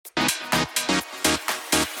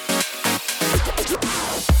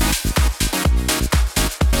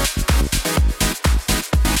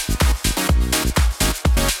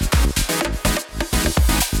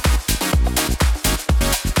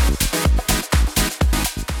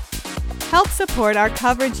Help support our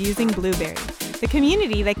coverage using Blueberry, the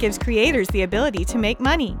community that gives creators the ability to make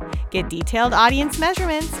money, get detailed audience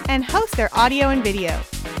measurements, and host their audio and video.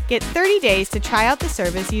 Get 30 days to try out the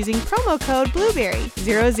service using promo code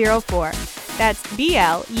Blueberry004. That's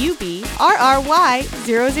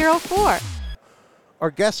BLUBRRY004.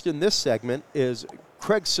 Our guest in this segment is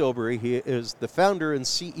Craig Silbury. He is the founder and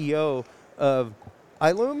CEO of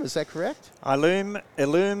ilume, is that correct? Ilume,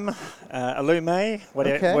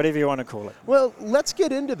 whatever you want to call it. Well, let's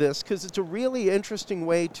get into this because it's a really interesting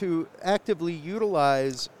way to actively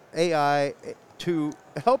utilize AI to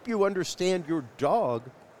help you understand your dog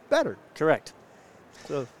better. Correct.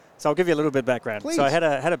 So I'll give you a little bit of background. Please. So I had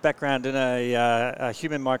a background in a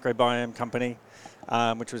human microbiome company,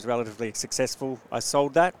 which was relatively successful. I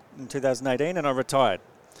sold that in 2018 and I retired.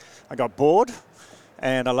 I got bored.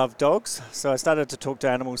 And I love dogs, so I started to talk to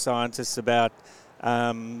animal scientists about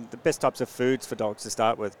the best types of foods for dogs to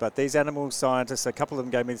start with. But these animal scientists, a couple of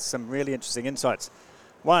them gave me some really interesting insights.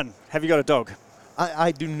 One, have you got a dog?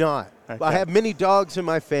 I do not. Okay. I have many dogs in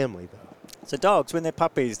my family, though. So dogs, when they're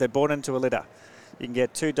puppies, they're born into a litter. You can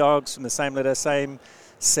get two dogs from the same litter, same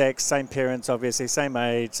sex, same parents, obviously, same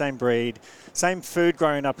age, same breed, same food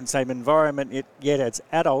growing up in same environment, yet as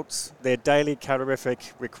adults, their daily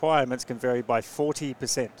calorific requirements can vary by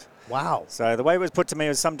 40%. Wow. So the way it was put to me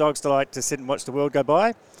was some dogs like to sit and watch the world go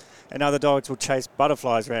by, and other dogs will chase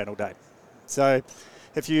butterflies around all day. So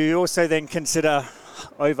if you also then consider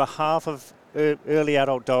over half of early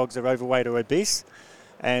adult dogs are overweight or obese,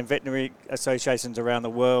 and veterinary associations around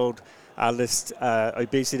the world list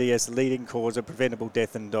obesity as the leading cause of preventable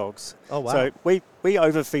death in dogs. Oh, wow. So we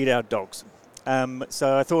overfeed our dogs.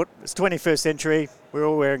 So I thought it's 21st century, we're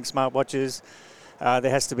all wearing smartwatches.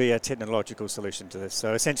 There has to be a technological solution to this.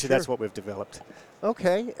 So essentially That's what we've developed.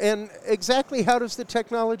 Okay, and exactly how does the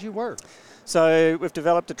technology work? So we've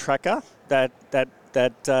developed a tracker that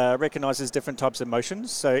recognizes different types of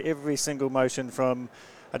motions. So every single motion from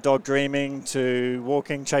a dog dreaming to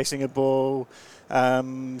walking, chasing a ball,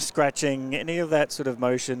 scratching, any of that sort of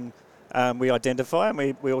motion we identify,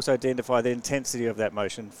 and we also identify the intensity of that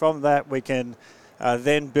motion. From that we can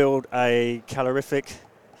then build a calorific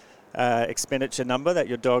expenditure number that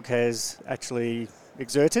your dog has actually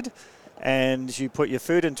exerted, and you put your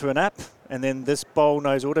food into an app, and then this bowl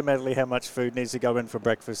knows automatically how much food needs to go in for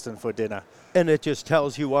breakfast and for dinner. And it just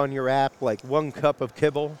tells you on your app like 1 cup of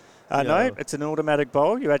kibble? No, it's an automatic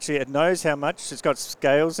bowl. It knows how much. It's got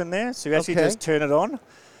scales in there, so you actually just turn it on.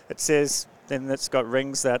 It says, then it's got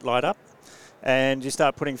rings that light up, and you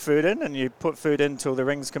start putting food in, and you put food in until the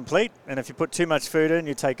ring's complete, and if you put too much food in,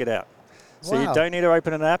 you take it out. So you don't need to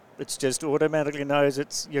open an app. It's just automatically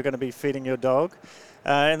knows you're going to be feeding your dog.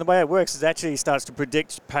 And the way it works is it actually starts to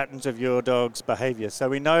predict patterns of your dog's behavior. So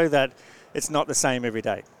we know that it's not the same every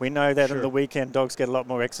day. We know that on the weekend, dogs get a lot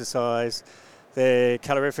more exercise. Their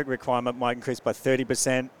calorific requirement might increase by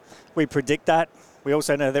 30%. We predict that. We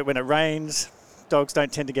also know that when it rains, dogs don't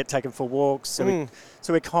tend to get taken for walks. So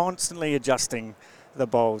we're constantly adjusting the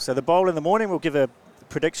bowl. So the bowl in the morning will give a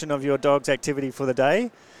prediction of your dog's activity for the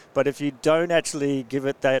day. But if you don't actually give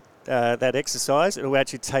it that exercise, it will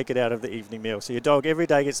actually take it out of the evening meal. So your dog every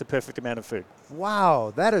day gets the perfect amount of food.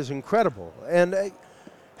 Wow, that is incredible. And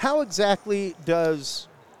how exactly does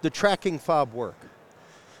the tracking fob work?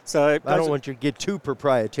 So I don't want you to get too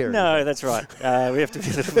proprietary. No, that's right. We have to be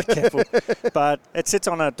a little bit careful. But it sits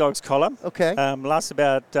on a dog's collar. Okay. Lasts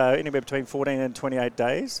about anywhere between 14 and 28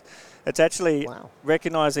 days. It's actually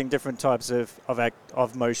recognizing different types of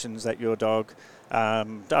motions that your dog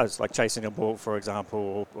does, like chasing a ball, for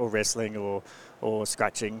example, or wrestling or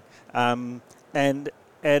scratching. And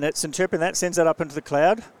it's interpreting that, sends that up into the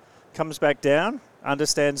cloud, comes back down,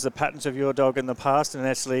 understands the patterns of your dog in the past, and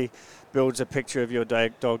actually builds a picture of your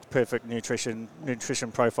dog's perfect nutrition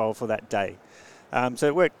profile for that day. So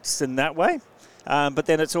it works in that way. But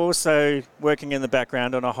then it's also working in the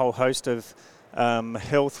background on a whole host of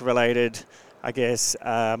health-related,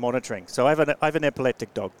 monitoring. So I have an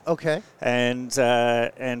epileptic dog. Okay. And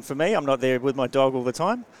for me, I'm not there with my dog all the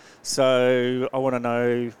time. So I want to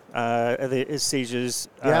know, is seizures,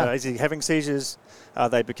 is he having seizures? Are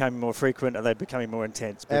they becoming more frequent? Are they becoming more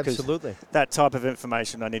intense? Because absolutely. That type of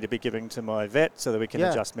information I need to be giving to my vet so that we can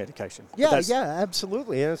adjust medication. Yeah,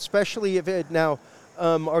 absolutely. And especially if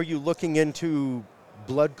are you looking into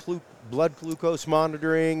blood glucose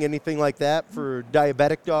monitoring, anything like that for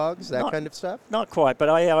diabetic dogs, that kind of stuff? Not quite, but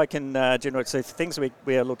I can generate. So things we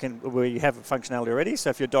have functionality already.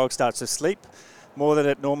 So if your dog starts to sleep more than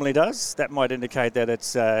it normally does, that might indicate that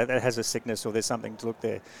it has a sickness or there's something to look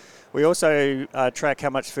there. We also track how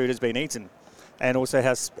much food has been eaten. and also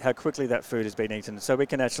how quickly that food has been eaten. So we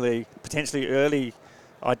can actually potentially early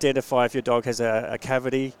identify if your dog has a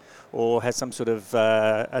cavity or has some sort of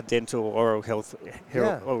a dental or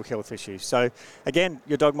oral health issue. So again,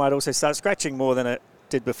 your dog might also start scratching more than it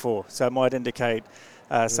did before. So it might indicate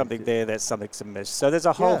something there that's something's amiss. So there's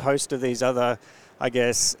a whole host of these other, I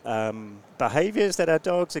guess, behaviours that our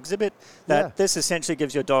dogs exhibit that this essentially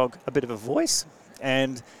gives your dog a bit of a voice,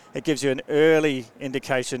 and it gives you an early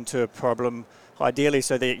indication to a problem, ideally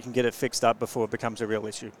so that you can get it fixed up before it becomes a real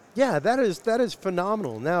issue. Yeah, that is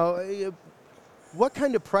phenomenal. Now, what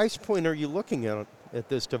kind of price point are you looking at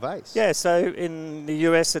this device? Yeah, so in the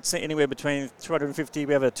US, it's anywhere between $250.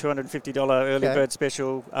 We have a $250 early bird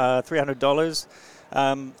special, $300.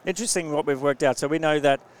 Interesting what we've worked out. So we know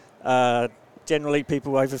that generally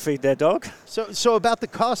people overfeed their dog. So about the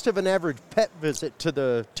cost of an average pet visit to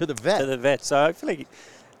the vet. To the vet. So hopefully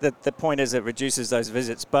the point is it reduces those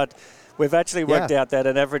visits. But we've actually worked out that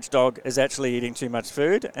an average dog is actually eating too much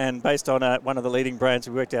food, and based on one of the leading brands,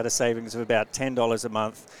 we worked out a savings of about $10 a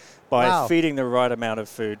month by feeding the right amount of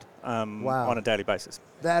food on a daily basis.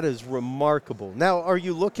 That is remarkable. Now, are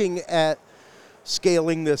you looking at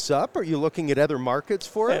scaling this up? Are you looking at other markets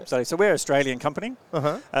for it? Absolutely. So we're an Australian company.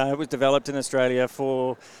 It was developed in Australia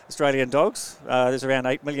for Australian dogs. There's around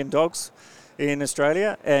 8 million dogs in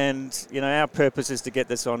Australia, and our purpose is to get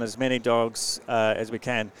this on as many dogs as we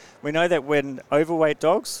can. We know that when overweight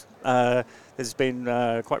dogs, there's been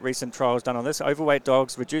quite recent trials done on this, overweight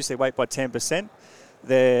dogs reduce their weight by 10%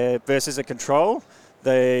 versus a control.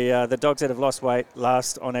 The dogs that have lost weight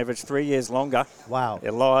last on average 3 years longer. Wow.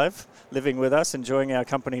 They're live, living with us, enjoying our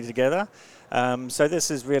company together. So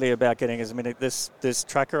this is really about getting as many this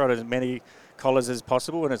tracker on as many collars as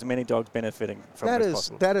possible and as many dogs benefiting from it as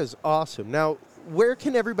possible. That is awesome. Now, where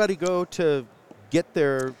can everybody go to get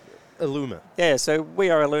their ilume? Yeah, so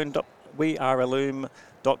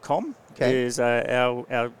weareilume.com is our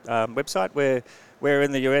website. We're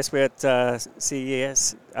in the US. We're at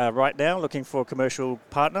CES right now, looking for a commercial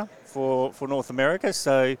partner for North America.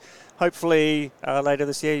 So hopefully later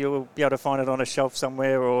this year you'll be able to find it on a shelf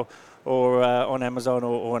somewhere or on Amazon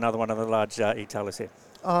or another one of the large e-tailers here.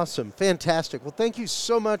 Awesome. Fantastic. Well, thank you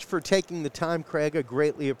so much for taking the time, Craig. I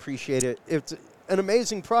greatly appreciate it. It's an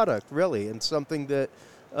amazing product, really, and something that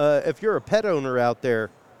if you're a pet owner out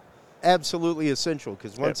there, absolutely essential,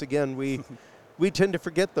 because once again, we tend to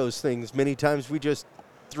forget those things. Many times we just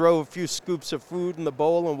throw a few scoops of food in the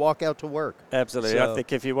bowl and walk out to work. Absolutely. So I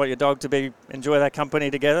think if you want your dog to enjoy that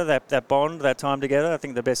company together, that bond, that time together, I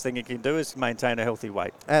think the best thing you can do is maintain a healthy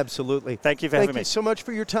weight. Absolutely. Thank you for having me. Thank you so much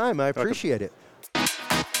for your time. I appreciate it.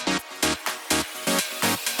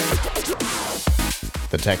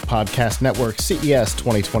 The Tech Podcast Network CES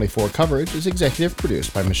 2024 coverage is executive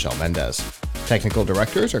produced by Michelle Mendez. Technical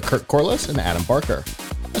directors are Kurt Corliss and Adam Barker.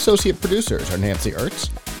 Associate producers are Nancy Ertz,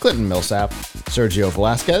 Clinton Millsap, Sergio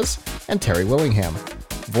Velasquez, and Terry Willingham.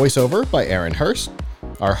 Voiceover by Aaron Hurst.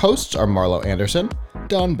 Our hosts are Marlo Anderson,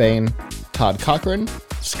 Don Bain, Todd Cochran,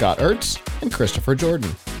 Scott Ertz, and Christopher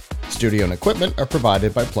Jordan. Studio and equipment are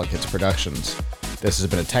provided by Plug Hits Productions. This has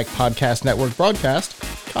been a Tech Podcast Network broadcast,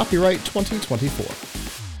 copyright 2024.